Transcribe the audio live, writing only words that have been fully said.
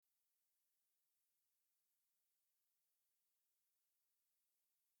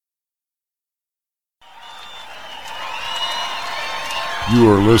You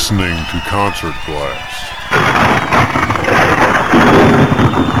are listening to Concert Blast.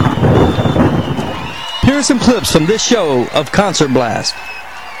 Here are some clips from this show of Concert Blast.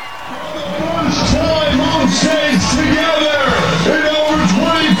 First time on stage together in over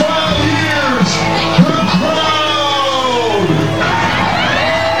 25 years, the crowd!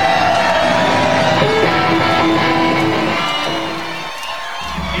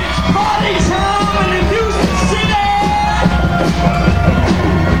 It's party time in Music City!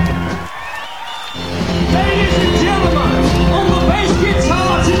 Ladies and gentlemen, on the bass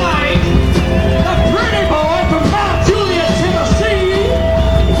guitar tonight, the pretty boy from Mount Juliet, Tennessee,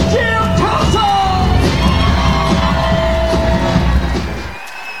 Jim Thompson!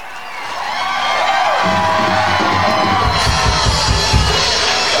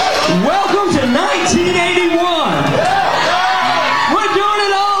 Welcome to 1981. We're doing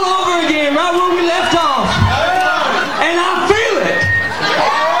it all over again, right where we left off. And I feel it.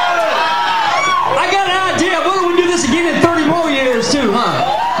 I got an idea. Why don't we do this again in 30 more years too, huh?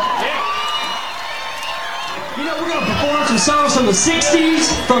 You know, we're going to perform some songs from the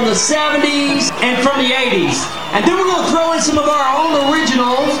 60s, from the 70s, and from the 80s. And then we're going to throw in some of our own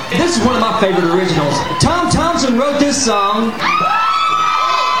originals. This is one of my favorite originals. Tom Thompson wrote this song.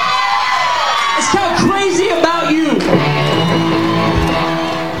 It's called Crazy About You.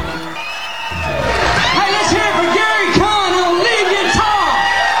 Hey, let's hear it for Gary Kahn on lead guitar.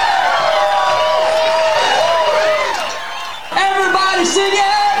 Everybody sing it.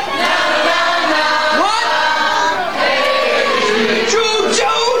 What?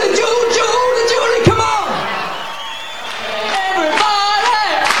 Julie, come on. Everybody.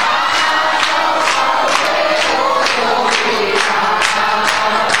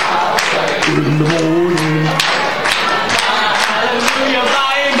 In the morning. Hallelujah,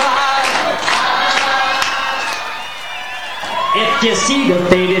 bye-bye. If you see the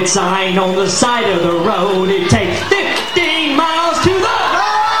faded sign on the side of the road, it takes 15 miles to the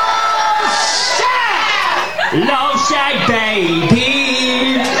Love Shack,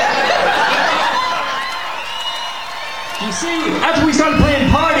 baby. You see, after we started playing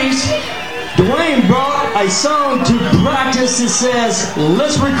parties, Dwayne brought a song to practice that says,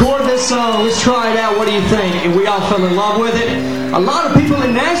 let's record this song, let's try it out, what do you think? And we all fell in love with it. A lot of people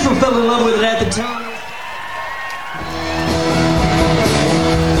in Nashville fell in love with it at the time.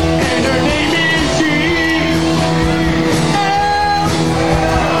 And her name is Jean.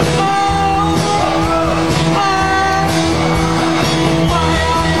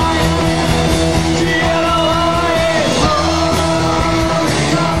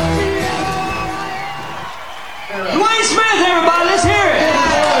 Dwayne Smith, everybody, let's hear it.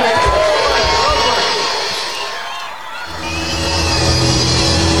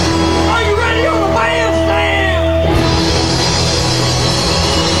 Are you ready on the bandstand?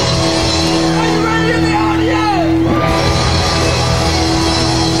 Are you ready in the audience?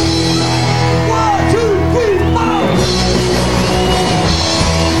 1, 2, 3, 4.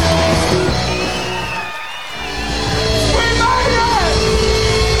 We made it!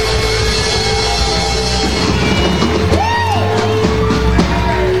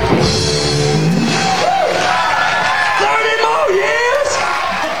 30 more years!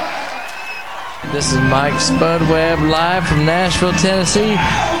 This is Mike Spud Webb live from Nashville, Tennessee.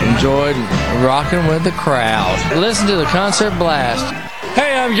 Enjoyed rocking with the crowd. Listen to the Concert Blast.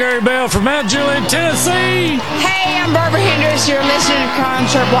 Hey, I'm Gary Bell from Mount Juliet, Tennessee. Hey, I'm Barbara Hendricks. You're listening to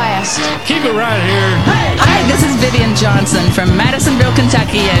Concert Blast. Keep it right here. Hi, this is Vivian Johnson from Madisonville,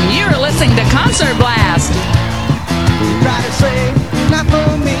 Kentucky, and you're listening to Concert Blast. You try to say not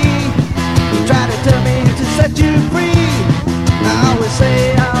for me. You try to tell me to set you free. I always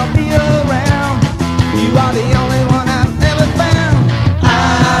say I'll be around. You are the only one I've ever found. I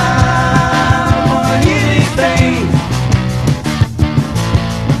don't wanna hear these things.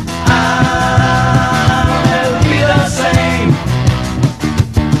 I'll never be the same.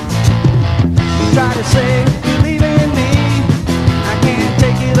 You try to say you believe in me. I can't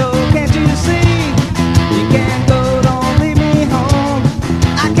take it, oh, can't you see? You can't go, don't leave me home.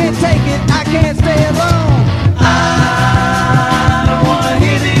 I can't take it, I can't stay alone. I don't wanna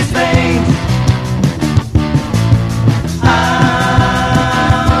hear these things.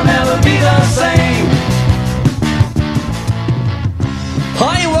 I'll never be the same.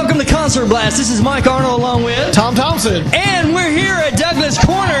 Hi, and welcome to Concert Blast. This is Mike Arnold along with Tom Thompson. And we're here at Douglas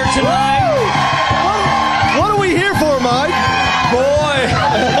Corner tonight. What are we here for, Mike? Boy,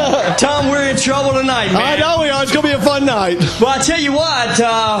 Tom, we're in trouble tonight, man. I know we are. It's going to be a fun night. Well, I tell you what,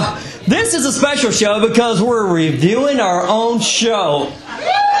 this is a special show because we're reviewing our own show.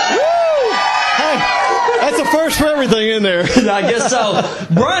 Hey, That's a first for everything in there. I guess so.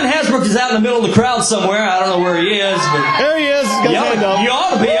 Brian Hasbrook is out in the middle of the crowd somewhere. I don't know where he is. But There he is. He's got his hand up. you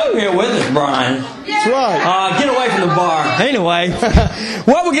ought to be up here with us, Brian. That's right. Get away from the bar. Anyway,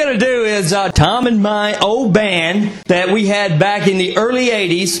 what we're going to do is Tom and my old band that we had back in the early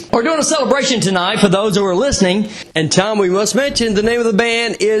 80s. We're doing a celebration tonight for those who are listening. And Tom, we must mention the name of the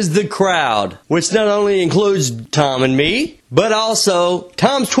band is The Crowd, which not only includes Tom and me, but also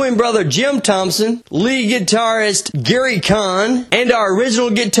Tom's twin brother Jim Thompson, lead guitarist Gary Kahn, and our original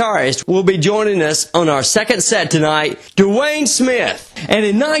guitarist will be joining us on our second set tonight, Dwayne Smith. And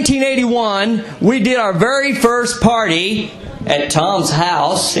in 1981, we did our very first party at Tom's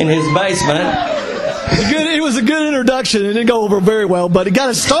house in his basement. It was a good introduction. It didn't go over very well, but it got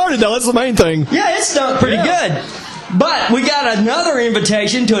us started, though. That's the main thing. Yeah, it's done pretty good. But we got another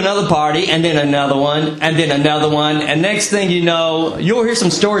invitation to another party, and then another one, and then another one. And next thing you know, you'll hear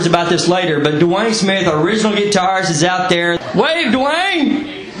some stories about this later, but Dwayne Smith, our original guitarist, is out there. Wave,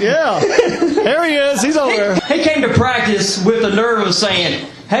 Dwayne! Yeah. There he is. He's over there. He came to practice with the nerve of saying,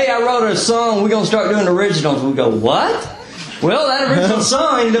 hey, I wrote a song, we're going to start doing originals. We go, what? Well, that original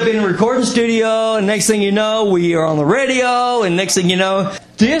song ended up in a recording studio, and next thing you know, we are on the radio, and next thing you know,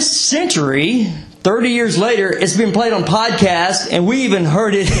 this century, 30 years later, it's been played on podcasts, and we even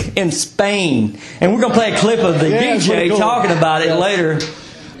heard it in Spain. And we're going to play a clip of the DJ cool. talking about it later.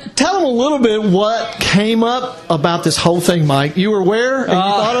 Tell them a little bit what came up about this whole thing, Mike. You were where and you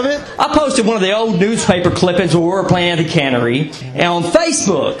thought of it? I posted one of the old newspaper clippings where we were playing at the cannery and on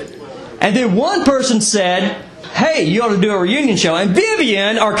Facebook. And then one person said, hey, you ought to do a reunion show. And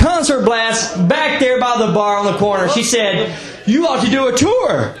Vivian, our concert blast, back there by the bar on the corner, she said, you ought to do a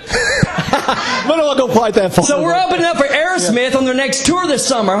tour. But I'll go quite that far. So we're opening up for Aerosmith on their next tour this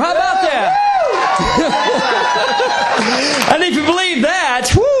summer. How about that? And if you believe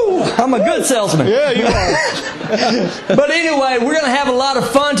that, whoo, I'm a good salesman. Yeah, you are. But anyway, we're going to have a lot of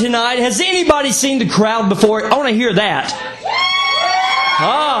fun tonight. Has anybody seen The Crowd before? I want to hear that.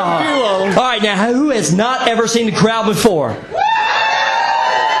 Oh. All right, now, who has not ever seen The Crowd before?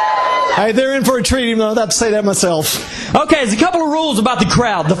 Hey, they're in for a treat, even though I have to say that myself. Okay, there's a couple of rules about The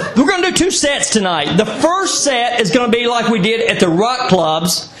Crowd. We're going to do 2 sets tonight. The first set is going to be like we did at the rock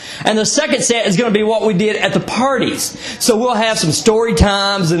clubs, and the second set is going to be what we did at the parties. So we'll have some story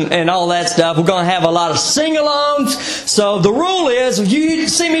times and all that stuff. We're going to have a lot of sing-alongs. So the rule is, if you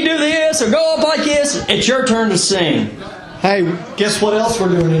see me do this or go up like this, it's your turn to sing. Hey, guess what else we're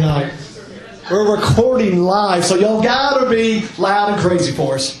doing tonight? We're recording live, so y'all gotta be loud and crazy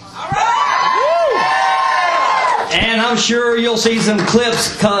for us. And I'm sure you'll see some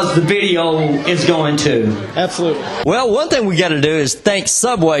clips because the video is going to. Absolutely. Well, one thing we got to do is thank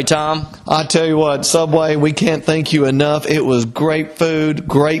Subway, Tom. I tell you what, Subway, we can't thank you enough. It was great food,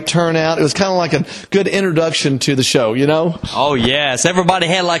 great turnout. It was kind of like a good introduction to the show, you know? Oh, yes. Everybody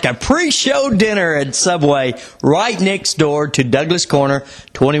had like a pre-show dinner at Subway right next door to Douglas Corner,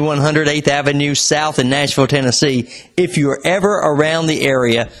 2100 8th Avenue South in Nashville, Tennessee. If you're ever around the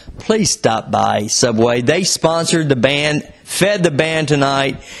area, please stop by Subway. They sponsored the band, fed the band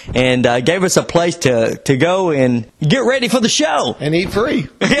tonight, and gave us a place to go and get ready for the show. And eat free.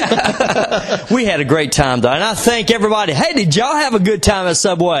 Yeah. We had a great time, though, and I thank everybody. Hey, did y'all have a good time at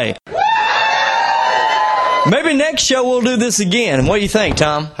Subway? Maybe next show we'll do this again. What do you think,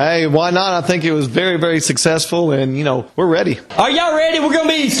 Tom? Hey, why not? I think it was very, very successful, and, you know, we're ready. Are y'all ready? We're going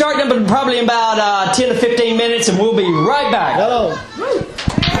to be starting up in probably about 10 to 15 minutes, and we'll be right back. Hello.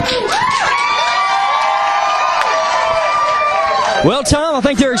 Well, Tom, I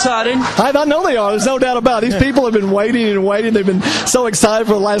think they're excited. I know they are. There's no doubt about it. These people have been waiting and waiting. They've been so excited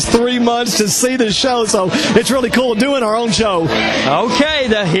for the last 3 months to see this show, so it's really cool doing our own show. Okay,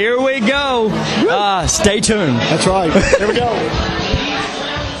 here we go. Stay tuned. That's right. Here we go.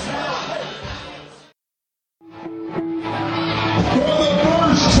 For the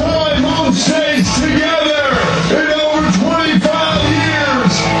first time on stage together in over 25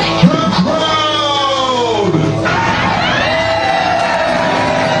 years, The Crowd!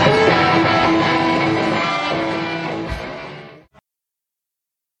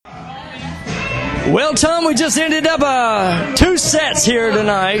 Well, Tom, we just ended up 2 sets here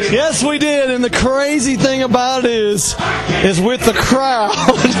tonight. Yes, we did, and the crazy thing about it is with the crowd.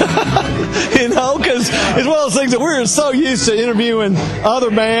 You know, because it's one of those things that we're so used to interviewing other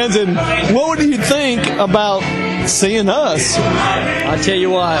bands, and what would you think about seeing us. I tell you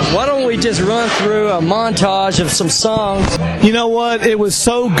what, why don't we just run through a montage of some songs? You know what? It was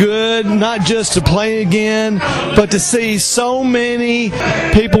so good, not just to play again, but to see so many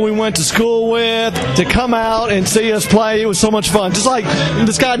people we went to school with to come out and see us play. It was so much fun. Just like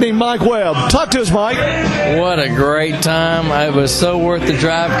this guy named Mike Webb. Talk to us, Mike. What a great time. It was so worth the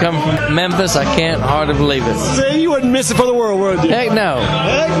drive coming from Memphis. I can't hardly believe it. See, you wouldn't miss it for the world, would you? Heck no.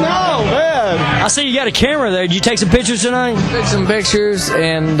 Heck no, man. I see you got a camera there. Did you take some pictures tonight? Took some pictures,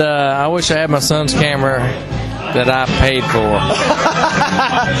 and I wish I had my son's camera that I paid for.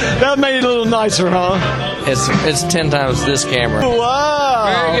 That made it a little nicer, huh? It's 10 times this camera.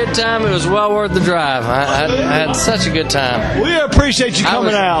 Wow. Very good time. It was well worth the drive. I had such a good time. We appreciate you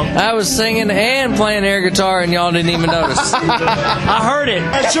coming out. I was singing and playing air guitar, and y'all didn't even notice. I heard it.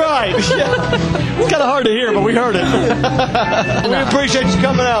 That's right. Yeah. It's kind of hard to hear, but we heard it. We appreciate you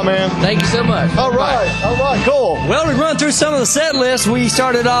coming out, man. Thank you so much. All right, cool. Well, we run through some of the set lists. We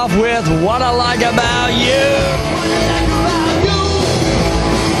started off with What I Like About You.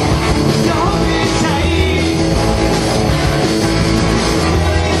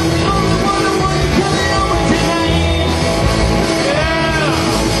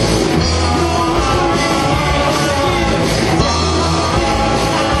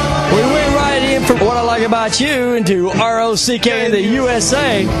 From What I Like About You into ROCK in the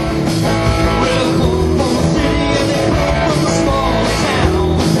USA.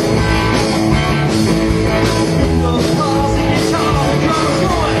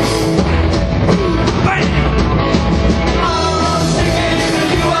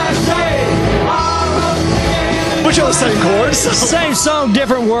 Which are the same chords. Same song,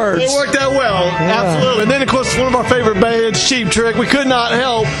 different words. It worked out well. Yeah. Absolutely. And then, of course, one of our favorite bands, Cheap Trick. We could not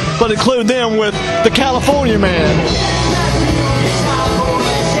help but include them with the California Man.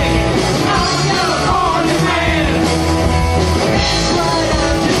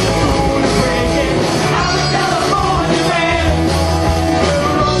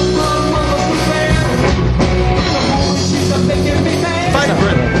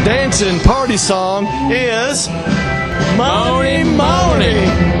 Dancing party song is Money Money.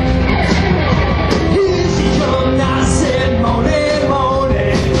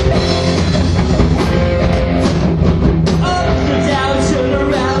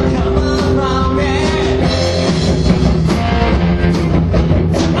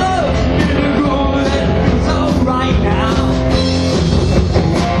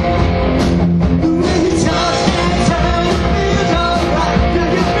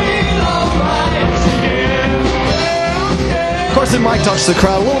 Then Mike talks to the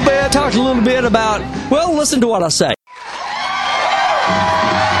crowd a little bit. Talked a little bit about, well, listen to what I say.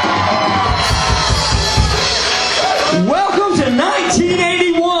 Welcome to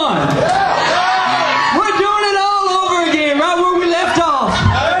 1981. We're doing it all over again, right where we left off.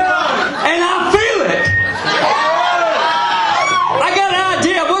 And I feel it. I got an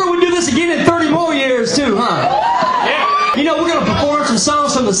idea. Why don't we do this again in 30 more years, too, huh? You know, we're going to perform some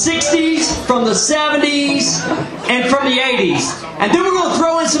songs from the 60s, from the 70s, and from the 80s. And then we're going to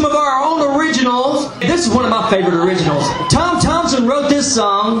throw in some of our own originals. This is one of my favorite originals. Tom Thompson wrote this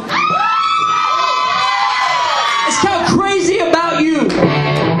song. It's called Crazy About You.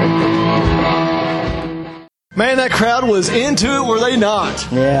 Man, that crowd was into it, were they not?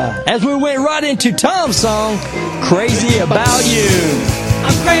 Yeah. As we went right into Tom's song, Crazy About You.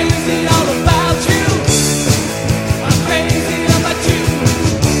 I'm crazy all about you. I'm crazy about you.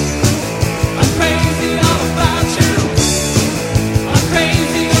 I'm crazy all about you. I'm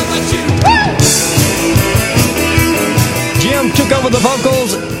crazy about you. Jim took over the vocals.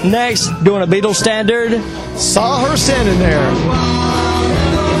 Next, doing a Beatles standard. Saw her standing there.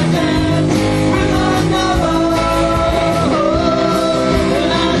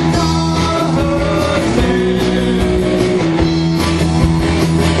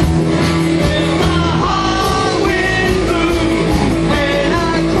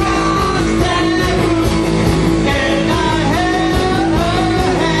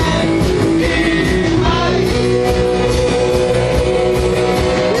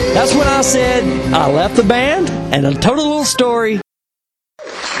 That's when I said I left the band, and I told a little story.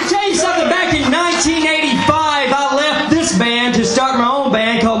 I'll tell you something, back in 1985, I left this band to start my own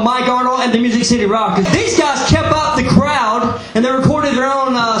band called Mike Arnold and the Music City Rockers. These guys kept up the crowd, and they recorded their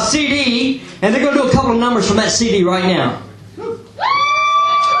own CD, and they're going to do a couple of numbers from that CD right now.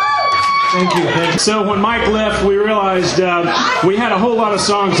 Thank you. So when Mike left, we realized we had a whole lot of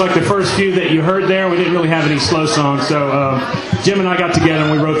songs like the first few that you heard there. We didn't really have any slow songs. So Jim and I got together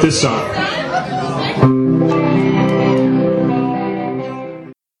and we wrote this song.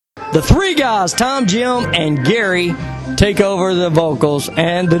 the three guys, Tom, Jim, and Gary, take over the vocals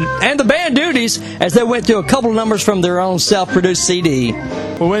and the band duties as they went through a couple of numbers from their own self-produced CD.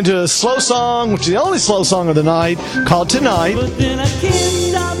 We went to a slow song, which is the only slow song of the night, called Tonight. But then I can't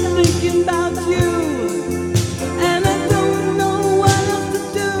stop thinking about you, and I don't know what else to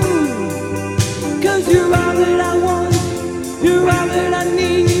do. 'Cause you're all that I want, you're all that I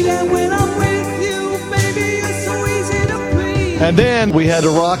need, and when I'm with you, baby, you're so easy to please. And then we had to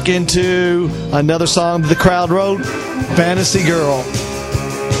rock into another song that the crowd wrote, Fantasy Girl.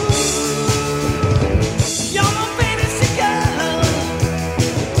 You're my fantasy girl.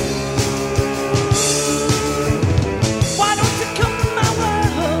 Why don't you come to my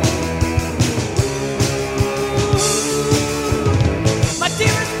world? My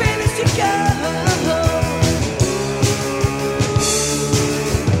dearest fantasy girl.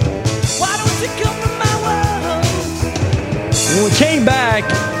 Why don't you come to my world? When we came back,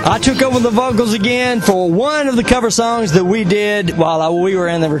 I took over the vocals again for one of the cover songs that we did while we were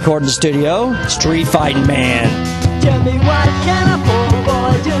in the recording studio, Street Fighting Man. Tell me what can a poor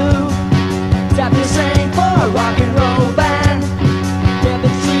boy do? Stop to sing for a rock and roll band. Get the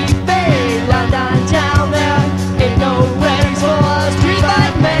street fade down downtown there. Ain't no ranks for a street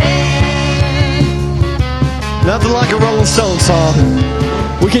fight man. Nothing like a Rolling Stone song.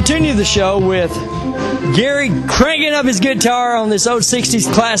 We continue the show with Gary cranking up his guitar on this old 60s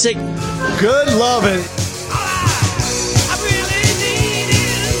classic. Good lovin'. I really need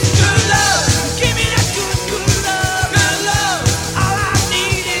is good love. Give me that good love. Good love. All I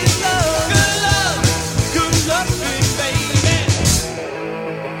need is love. Good love, baby.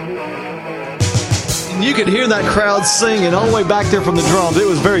 And you could hear that crowd singing all the way back there from the drums. It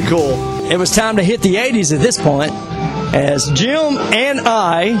was very cool. It was time to hit the 80s at this point, as Jim and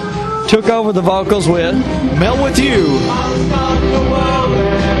I took over the vocals with Melt With You.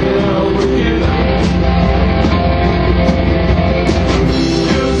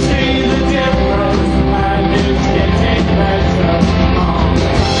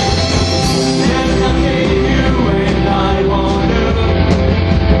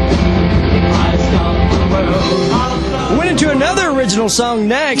 We went into another original song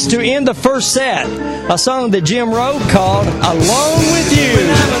next to end the first set, a song that Jim wrote called Alone With You.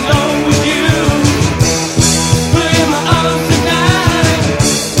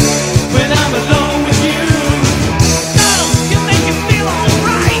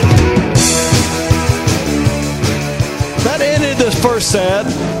 First set,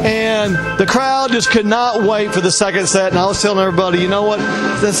 and the crowd just could not wait for the second set, and I was telling everybody, you know what,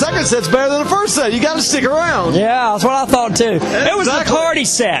 the second set's better than the first set. You got to stick around. Yeah, that's what I thought too. It was the party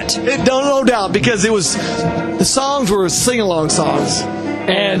set. No doubt, because the songs were sing-along songs.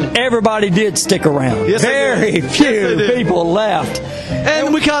 And everybody did stick around. Yes, very few people left.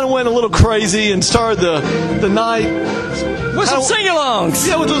 And we kind of went a little crazy and started the night with some sing-alongs.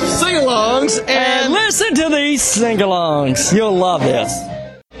 Yeah, with the sing-alongs. And listen to these sing-alongs. You'll love this.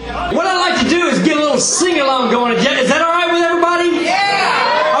 What I'd like to do is get a little sing-along going. Is that all right with everybody?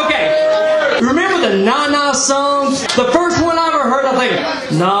 Yeah! Okay. Remember the Na-Na songs? The first one I ever heard, I think,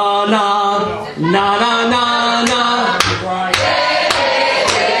 Na-Na, Na-Na, Na-Na.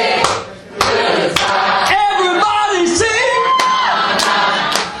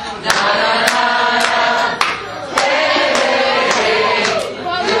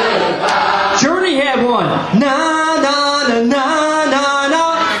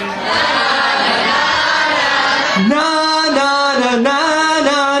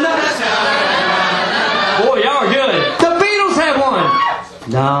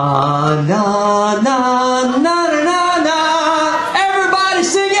 Na na na na na na na. Everybody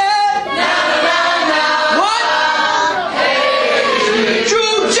sing it. Na na na. What? Hey.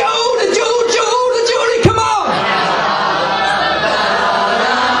 Judy, Judy, come on.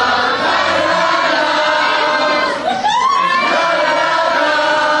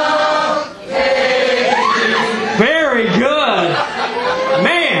 Very good,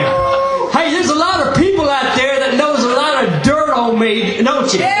 man. Hey, there's a lot of people out there that knows a lot of dirt on me,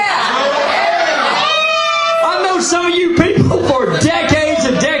 don't you? Yeah. I've known some of you people for decades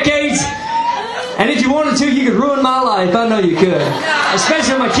and decades, and if you wanted to, you could ruin my life. I know you could,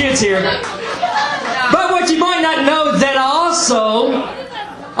 especially with my kids here. But what you might not know is that I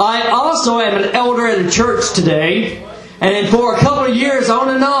also am an elder at a church today, and for a couple of years, on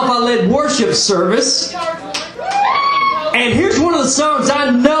and off, I led worship service. And here's one of the songs. I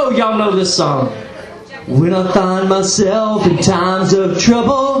know y'all know this song. When I find myself in times of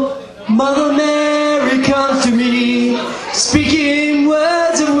trouble, Mother Mary comes to me, speaking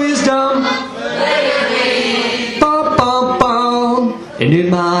words of wisdom. Bum, bum, bum. And in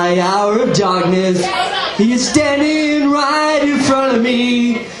my my hour of darkness. He is standing right in front of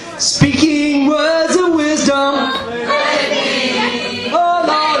me, speaking words of wisdom. Oh,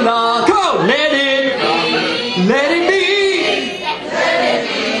 no, no, come on, let it be.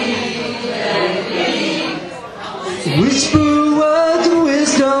 Whisper words of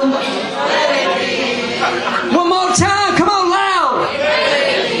wisdom. One more time, come on, loud.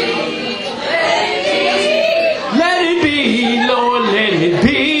 Let it be, Lord, let it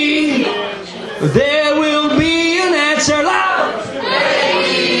be. There will be an answer, loud.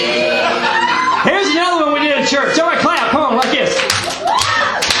 Here's another one we did in church. All right, clap, come on, like this.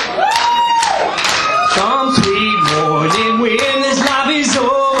 Some sweet morning when this life is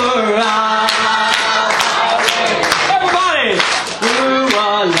over, everybody, through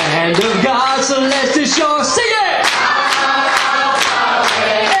a land of God's celestial shore, sing it!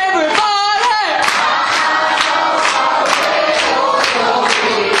 Everybody!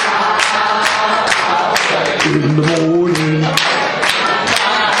 In the morning,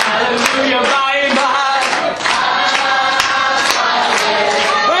 hallelujah, bye bye.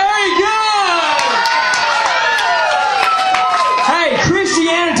 Very good! Hey,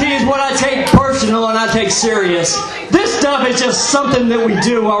 Christianity is what I take personal and I take serious. This stuff is just something that we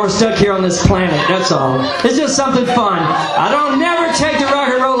do while we're stuck here on this planet, that's all. It's just something fun. I don't never take the rock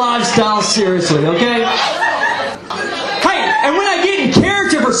and roll lifestyle seriously, okay? Hey, and when I get in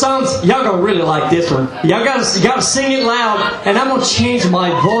character for songs, y'all gonna really like this one. Y'all gotta sing it loud, and I'm gonna change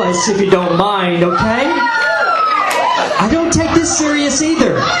my voice if you don't mind, okay? I don't take this serious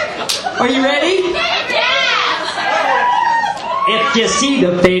either. Are you ready? If you see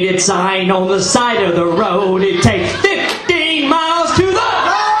the faded sign on the side of the road, it takes 15 miles to the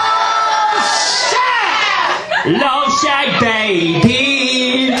Love Shack! Love Shack,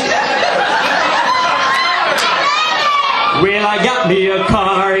 baby! Well, I got me a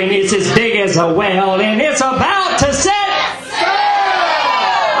car and it's as big as a well and it's about to set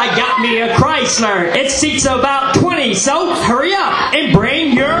I got me a Chrysler, it seats about 20, so hurry up and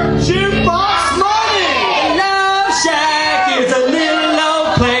bring your jukebox money! Love Shack is a little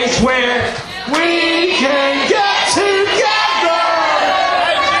old place where we can get together!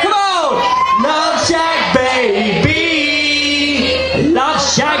 Come on! Love Shack, baby! Love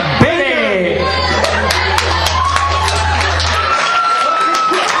Shack, baby!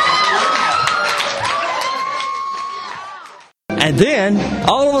 And then,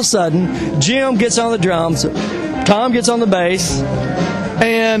 all of a sudden, Jim gets on the drums, Tom gets on the bass,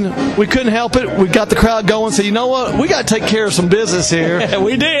 and we couldn't help it. We got the crowd going. So you know what? We got to take care of some business here.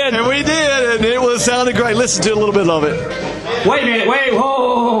 We did. And we did, and it sounded great. Listen to a little bit of it. Wait a minute,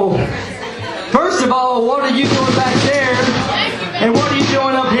 whoa. First of all, what are you doing back there? And what are you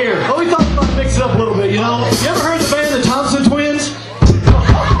doing up here? Well, we thought about mix it up a little bit, you know. You ever heard the band the Thompson Twins?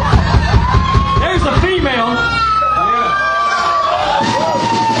 There's the female.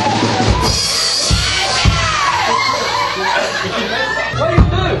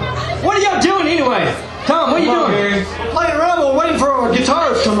 What are y'all doing anyway? Tom, what are you doing? Gary. Playing around, we're waiting for our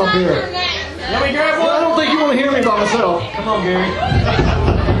guitars to come up here. Let me grab one. I don't think you want to hear me by myself. Come on, Gary.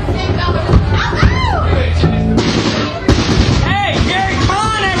 Hey, Gary, come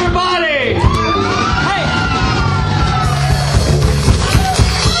on, everybody! Hey!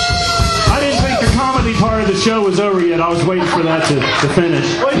 I didn't think the comedy part of the show was over yet. I was waiting for that to finish.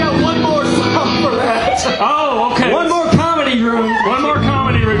 Well, you got one more song for that. Oh, okay. One more comedy room. One more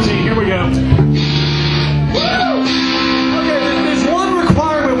comedy routine. Here we go. Okay, there's one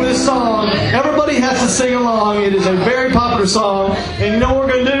requirement with this song. Everybody has to sing along. It is a very popular song. And you know what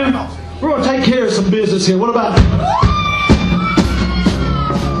we're going to do? We're going to take care of some business here. What about...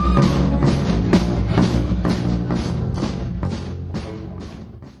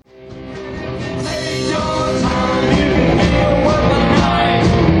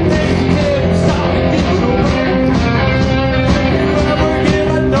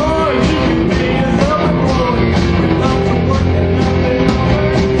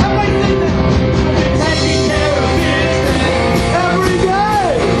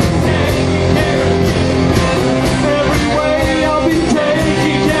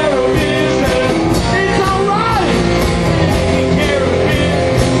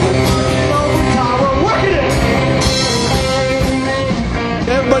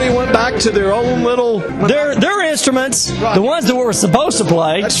 to their own little... Their instruments, the ones that we're supposed to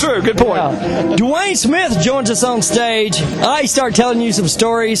play. That's true. Good point. Dwayne Smith joins us on stage. I start telling you some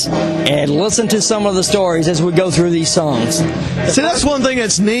stories, and listen to some of the stories as we go through these songs. See, that's one thing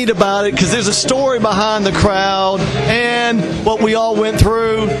that's neat about it, because there's a story behind the crowd and what we all went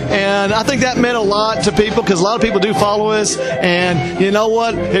through, and I think that meant a lot to people, because a lot of people do follow us, and you know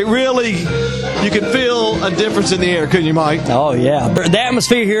what? It really, you can feel a difference in the air, couldn't you, Mike? Oh, yeah. The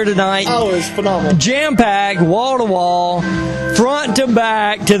atmosphere here tonight. Oh, it's phenomenal. Jam-packed, wall-to-wall, front to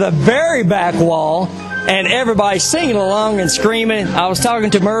back, to the very back wall, and everybody singing along and screaming. I was talking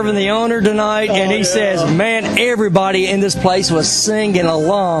to Mervin, the owner, tonight, and he says, man, everybody in this place was singing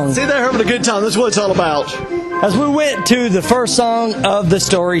along. See, they're having a good time. That's what it's all about. As we went to the first song of the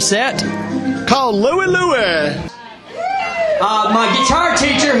story set, called Louie Louie. My guitar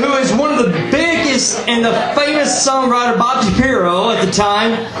teacher, who is one of the biggest and the famous songwriter, Bob Shapiro, at the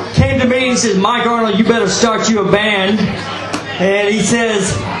time, came to me and says, Mike Arnold, you better start you a band. And he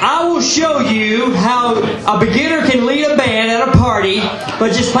says, I will show you how a beginner can lead a band at a party by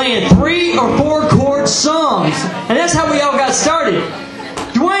just playing 3 or 4 chord songs. And that's how we all got started.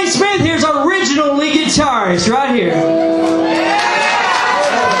 Dwayne Smith here's our original lead guitarist right here.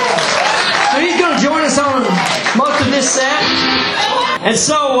 So he's going to join us on most of this set. And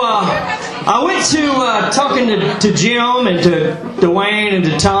so I went to talking to Jim and to Dwayne and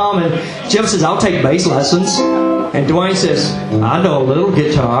to Tom, and Jim says, I'll take bass lessons. And Dwayne says, I know a little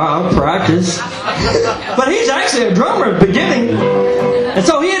guitar, I'll practice. But he's actually a drummer at the beginning. And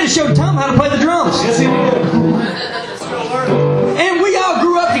so he had to show Tom how to play the drums. Yes, he did. And we all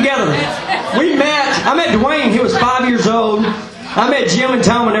grew up together. We met, I met Dwayne, he was 5 years old. I met Jim and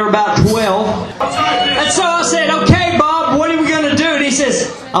Tom when they were about 12. And so I said, okay, Bob, what are we going to do? And he says,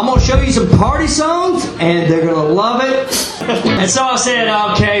 I'm going to show you some party songs, and they're going to love it. And so I said,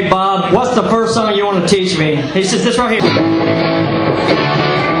 okay, Bob, what's the first song you want to teach me? He says, this right here.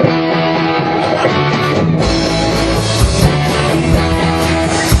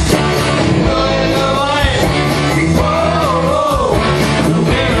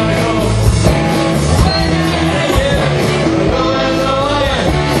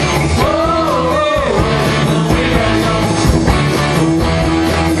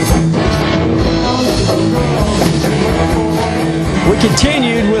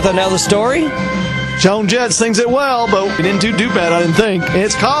 Continued with another story. Joan Jett sings it well, but we didn't do bad, I didn't think.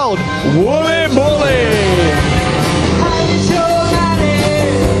 It's called Wooly Bully.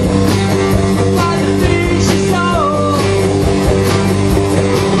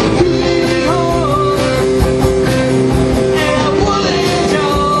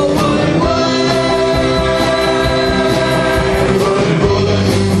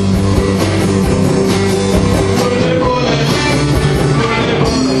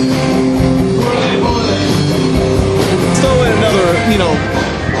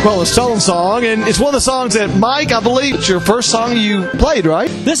 Rolling Stone song, and it's one of the songs that, Mike, I believe it's your first song you played, right?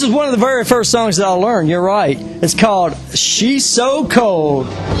 This is one of the very first songs that I learned, you're right. It's called She's So Cold.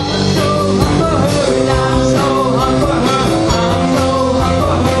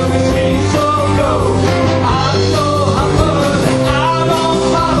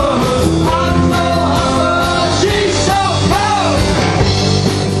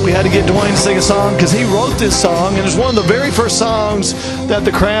 Had to get Dwayne to sing a song because he wrote this song, and it's one of the very first songs that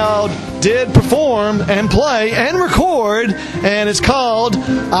the crowd did perform and play and record, and it's called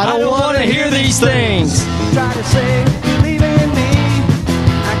I Don't Want to Hear These Things. Try to say, believe in me.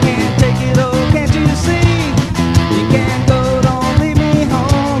 I can't take it, oh, can't you see? You can't go, don't leave me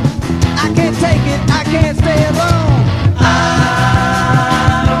home. I can't take it, I can't stay alone.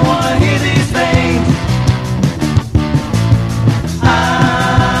 I don't want to hear these things.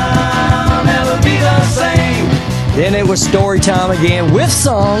 Then it was story time again with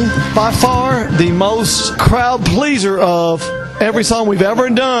song. By far the most crowd pleaser of every song we've ever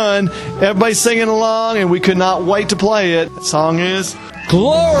done. Everybody's singing along, and we could not wait to play it. The song is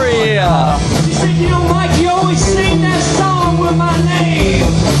Gloria. She said, you know, Mike, you always sing that song with my name.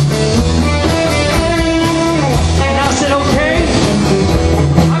 And I said, okay,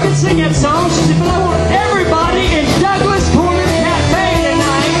 I can sing that song. She said, but I want everybody in Douglas Corner Café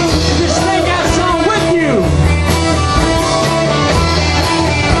tonight to sing that song with you.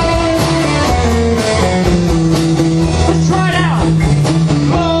 Let's try it out.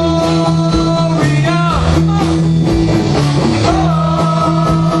 Gloria.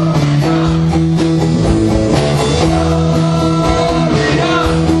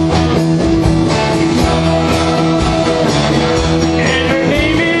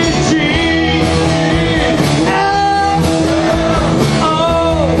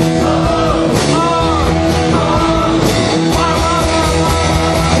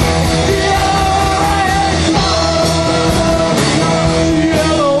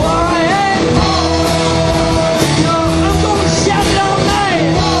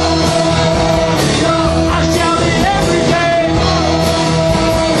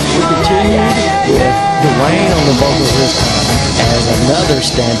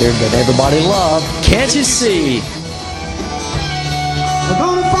 standard that everybody loved. Can't you see? They're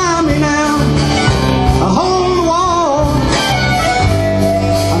gonna find me now, a hole in the wall.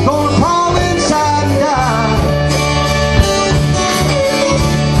 I'm gonna crawl inside and die.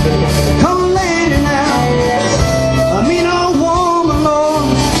 Come lady now, a mean old woman, Lord,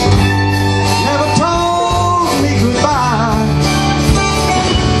 never told me goodbye.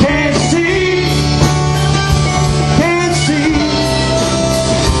 Can't see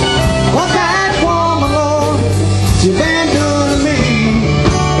what that woman, Lord, she been doing to me.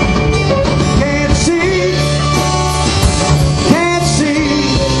 Can't see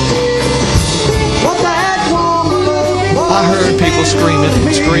what that woman, Lord. I heard people screaming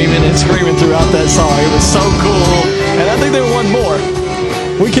and screaming and screaming throughout that song. It was so cool. And I think there was one more.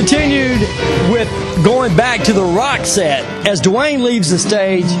 We continued with going back to the rock set as Dwayne leaves the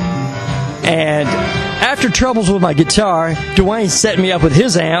stage, and after troubles with my guitar, Dwayne set me up with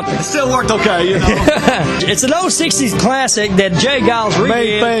his amp. It still worked okay, you know. It's an old 60s classic that Jay Giles Made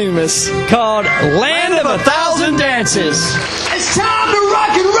redid famous. called Land of a Thousand Dances. It's time to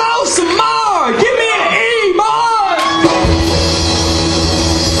rock and roll some more. Give me an E, boy.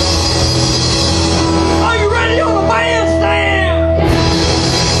 Are you ready on the bandstand?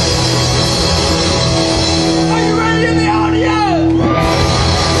 Are you ready in the audience?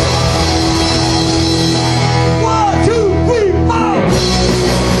 1, 2, 3, 4.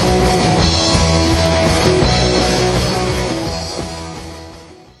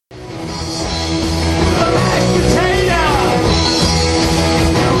 Potato.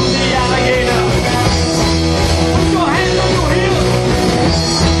 The alligator. Put your hands on your hips.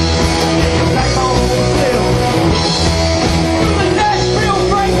 Back on still. Do the Nashville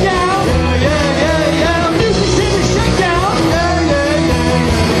breakdown. Yeah. Music City shakedown.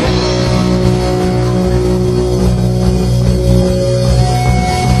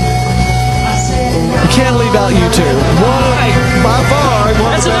 You can't leave out you two. By far.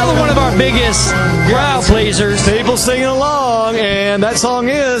 That's another one of our biggest crowd pleasers. People singing along, and that song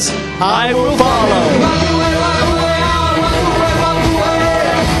is I Will Follow.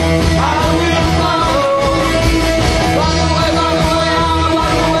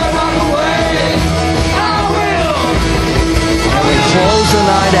 And we close the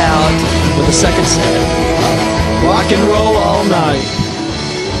night out with a second set. Rock and roll all night.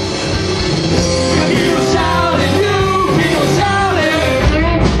 People shouting, people shouting.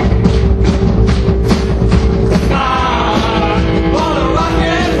 I wanna rock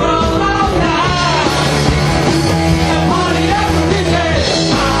and roll all night. And party after midnight.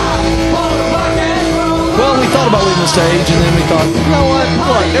 I wanna rock and roll. Well, we thought about leaving the stage, and then we thought, you know what?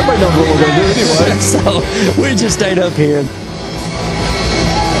 Look, everybody knows what we're going to do anyway. So we just stayed up here.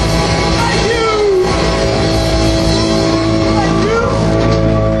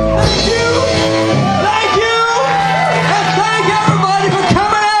 Thank you. And thank everybody for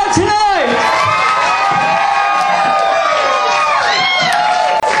coming out tonight.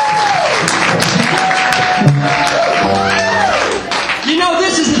 You know,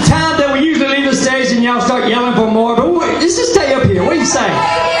 this is the time that we usually leave the stage and y'all start yelling for more, but let's just stay up here. What do you say?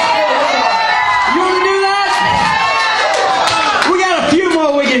 You want to do that? We got a few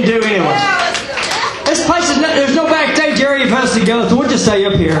more we can do anyway. This place is there's no backstage area for us to go, so we'll just stay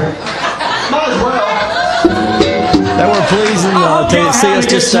up here. Might as well. They were pleasing to see us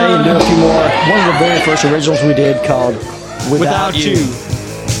just stay and do a few more. One of the very first originals we did called Without You.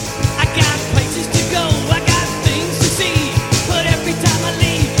 I got places to go, I got things to see, but every time I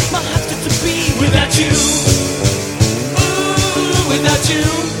leave, my heart starts to beat without you. Ooh, without you.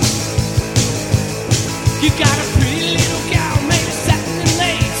 You got a pretty little gal made of satin and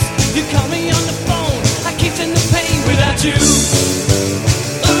lace. You call me on the phone, I can't stand the pain without you.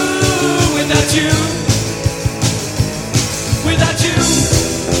 Ooh, without you. Without you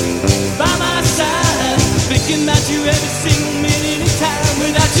by my side, thinking about you every single minute of time.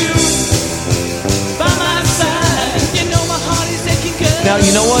 Without you by my side, you know my heart is aching good. Now,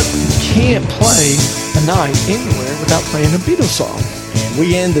 you know what? You can't play a night anywhere without playing a Beatles song.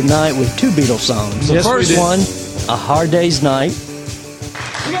 We end the night with two Beatles songs. The Yes, we first did. one, A Hard Day's Night.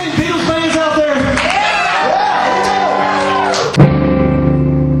 You got any Beatles fans out there?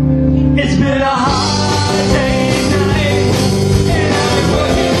 It's been a hard day's night, and I'm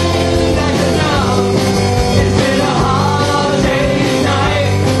working like a dog. It's been a hard day's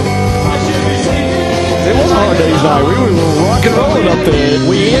night. I should be sleeping. It was a hard day's night. We were rock and rolling up there.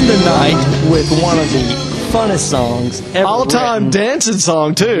 We end the night with one of the funnest songs ever All-time written. dancing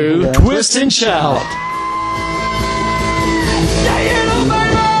song, too. Yeah. Twist and Shout. Stay in the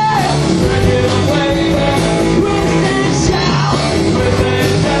baby, twist and shout, twist and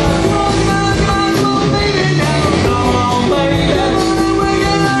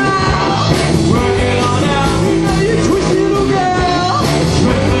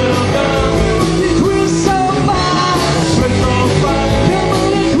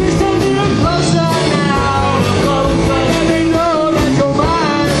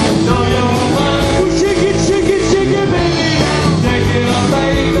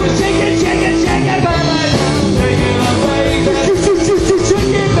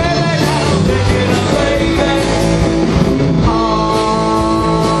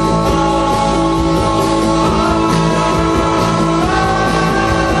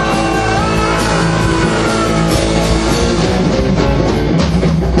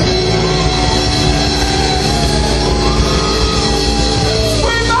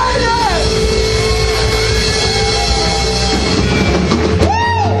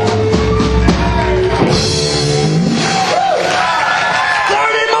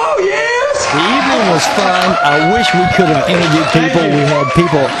everything was fun. I wish we could have interviewed people. We had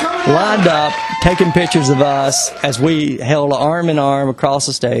people lined up, taking pictures of us as we held arm in arm across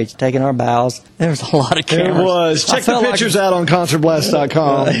the stage, taking our bows. There was a lot of cameras. It was. Check the pictures out on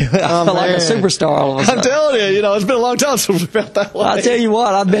concertblast.com. I felt like a superstar all of a sudden. I'm telling you, it's been a long time since we felt that way. I'll tell you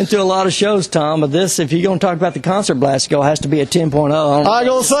what, I've been to a lot of shows, Tom, but this, if you're going to talk about the Concert Blast Go, has to be a 10.0. I'm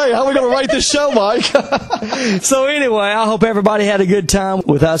going to say, how are we going to rate this show, Mike? So anyway, I hope everybody had a good time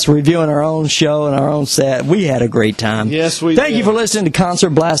with us reviewing our own show and our own set. We had a great time. Yes, we Thank did. you for listening to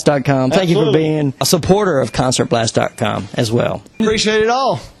ConcertBlast.com. Thank you for Absolutely. being a supporter of ConcertBlast.com as well. Appreciate it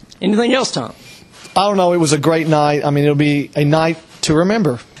all. Anything else, Tom? I don't know. It was a great night. I mean, it'll be a night to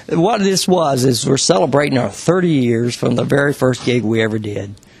remember. What this was is we're celebrating our 30 years from the very first gig we ever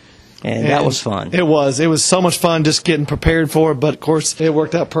did. And that was fun. It was. It was so much fun just getting prepared for it, but of course, it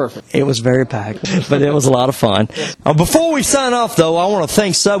worked out perfect. It was very packed, but it was a lot of fun. Before we sign off, though, I want to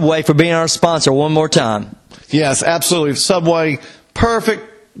thank Subway for being our sponsor one more time. Yes, absolutely. Subway, perfect.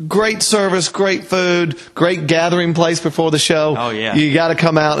 Great service, great food, great gathering place before the show. Oh, yeah. You got to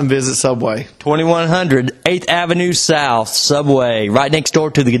come out and visit Subway. 2100 8th Avenue South, Subway, right next door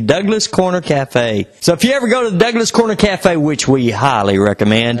to the Douglas Corner Cafe. So if you ever go to the Douglas Corner Cafe, which we highly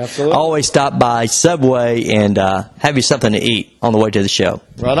recommend, Absolutely. always stop by Subway and have you something to eat on the way to the show.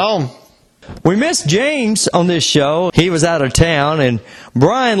 Right on. We missed James on this show. He was out of town, and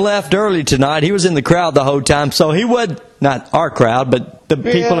Brian left early tonight. He was in the crowd the whole time, so he would, not our crowd, but the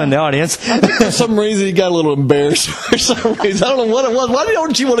people in the audience. I think for some reason he got a little embarrassed for some reason. I don't know what it was. Why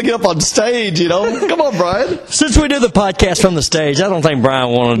don't you want to get up on stage, Come on, Brian. Since we do the podcast from the stage, I don't think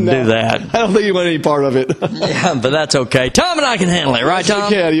Brian wanted to do that. I don't think he wanted any part of it. Yeah, but that's okay. Tom and I can handle it, right,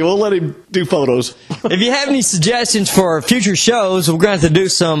 Tom? Yeah, we'll let him do photos. If you have any suggestions for future shows, we're going to have to do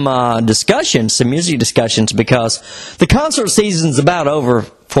some discussions, some music discussions, because the concert season's about over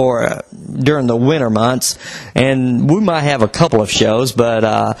for during the winter months, and we might have a couple of shows, but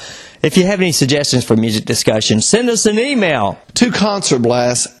if you have any suggestions for music discussions, send us an email to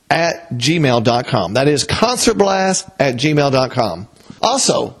concertblast@gmail.com. That is concertblast@gmail.com.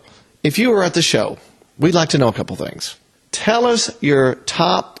 Also, if you were at the show, we'd like to know a couple things. Tell us your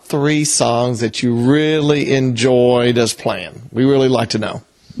top 3 songs that you really enjoyed us playing. We really like to know.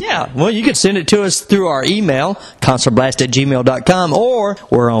 Yeah, well, you can send it to us through our email, concertblast@gmail.com, or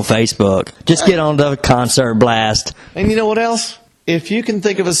we're on Facebook. Just get on the Concert Blast. And you know what else? If you can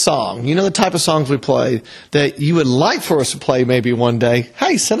think of a song, the type of songs we play, that you would like for us to play maybe one day,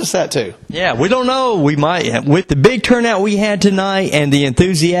 hey, send us that too. Yeah, we don't know. We might, with the big turnout we had tonight and the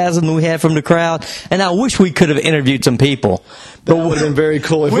enthusiasm we had from the crowd, and I wish we could have interviewed some people. That would have been very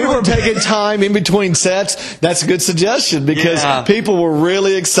cool. If we were taking time in between sets, that's a good suggestion, because people were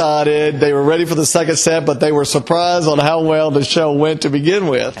really excited. They were ready for the second set, but they were surprised on how well the show went to begin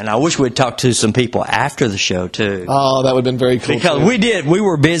with. And I wish we'd talked to some people after the show, too. Oh, that would have been very cool. Because we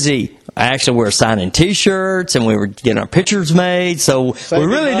were busy. Actually, we were signing T-shirts, and we were getting our pictures made, so we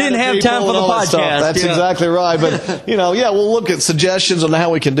really didn't have time for the podcast. That's exactly right. But, we'll look at suggestions on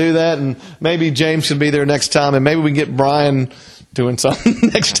how we can do that, and maybe James can be there next time, and maybe we can get Brian doing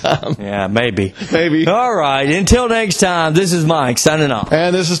something next time. Yeah, maybe. Maybe. All right. Until next time, this is Mike signing off.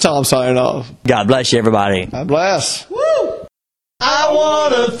 And this is Tom signing off. God bless you, everybody. God bless. Woo! I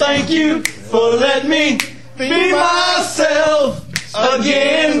want to thank you for letting me be myself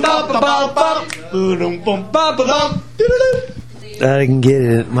again. I didn't get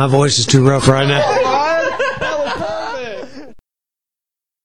it. My voice is too rough right now.